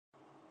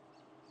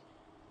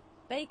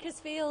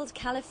Bakersfield,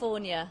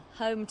 California,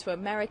 home to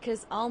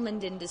America's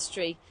almond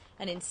industry,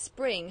 and in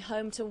spring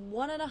home to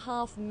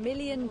 1.5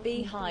 million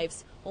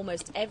beehives,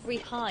 almost every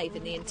hive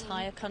in the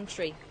entire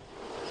country.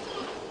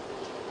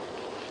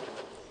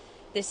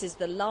 This is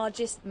the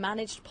largest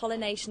managed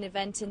pollination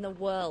event in the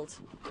world.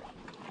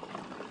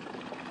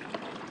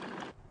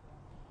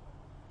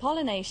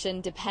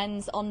 Pollination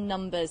depends on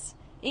numbers.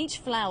 Each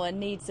flower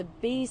needs a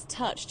bee's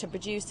touch to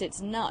produce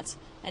its nut,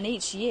 and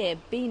each year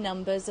bee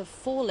numbers are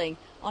falling,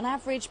 on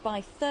average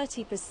by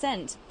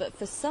 30%, but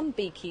for some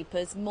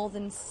beekeepers more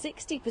than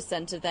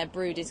 60% of their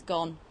brood is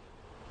gone.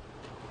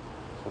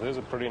 So there's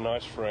a pretty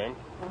nice frame.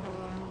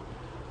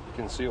 You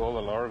can see all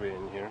the larvae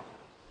in here.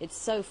 It's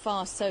so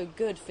far so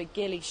good for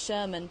Gilly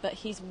Sherman, but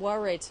he's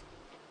worried.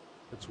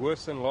 It's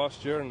worse than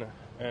last year,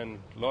 and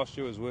last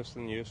year was worse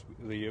than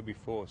the year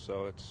before,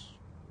 so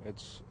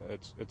it's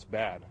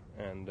bad,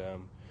 and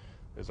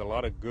there's a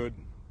lot of good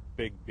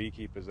big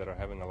beekeepers that are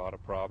having a lot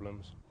of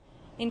problems.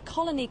 In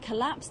colony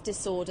collapse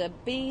disorder,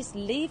 bees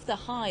leave the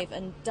hive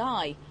and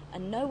die,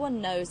 and no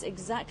one knows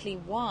exactly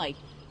why.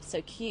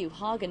 So cue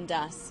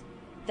Häagen-Dazs.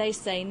 They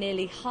say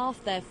nearly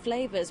half their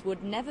flavors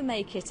would never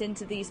make it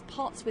into these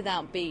pots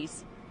without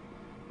bees.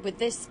 With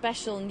this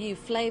special new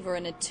flavor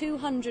and a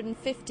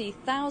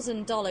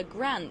 $250,000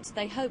 grant,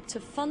 they hope to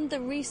fund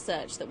the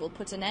research that will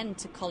put an end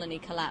to colony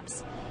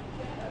collapse.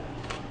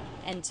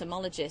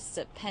 Entomologists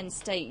at Penn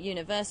State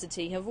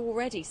University have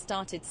already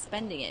started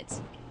spending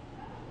it.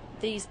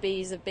 These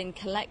bees have been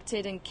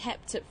collected and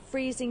kept at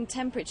freezing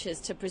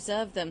temperatures to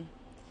preserve them.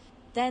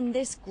 Then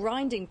this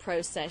grinding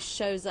process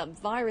shows up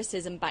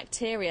viruses and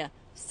bacteria.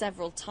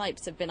 Several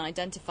types have been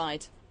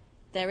identified.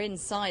 Their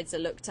insides are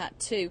looked at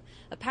too.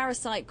 A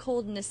parasite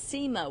called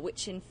Nosema,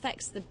 which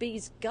infects the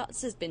bee's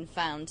guts, has been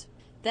found.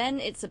 Then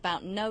it's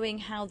about knowing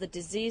how the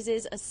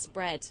diseases are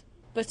spread.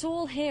 But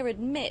all here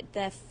admit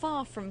they're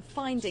far from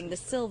finding the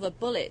silver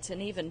bullet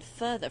and even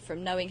further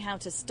from knowing how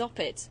to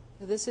stop it.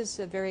 This is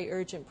a very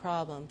urgent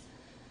problem.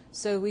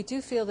 So we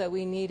do feel that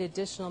we need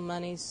additional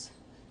monies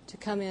to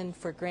come in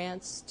for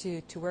grants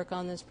to work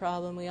on this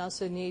problem. We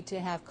also need to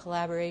have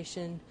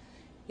collaboration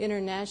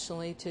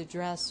internationally to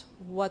address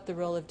what the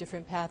role of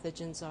different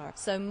pathogens are.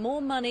 So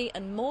more money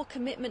and more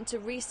commitment to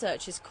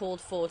research is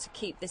called for to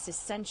keep this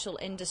essential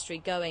industry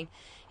going.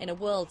 In a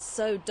world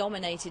so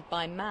dominated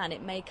by man,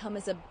 it may come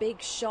as a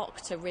big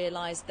shock to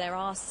realize there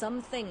are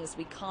some things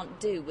we can't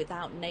do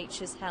without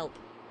nature's help.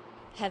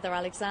 Heather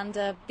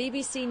Alexander,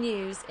 BBC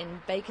News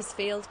in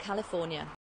Bakersfield, California.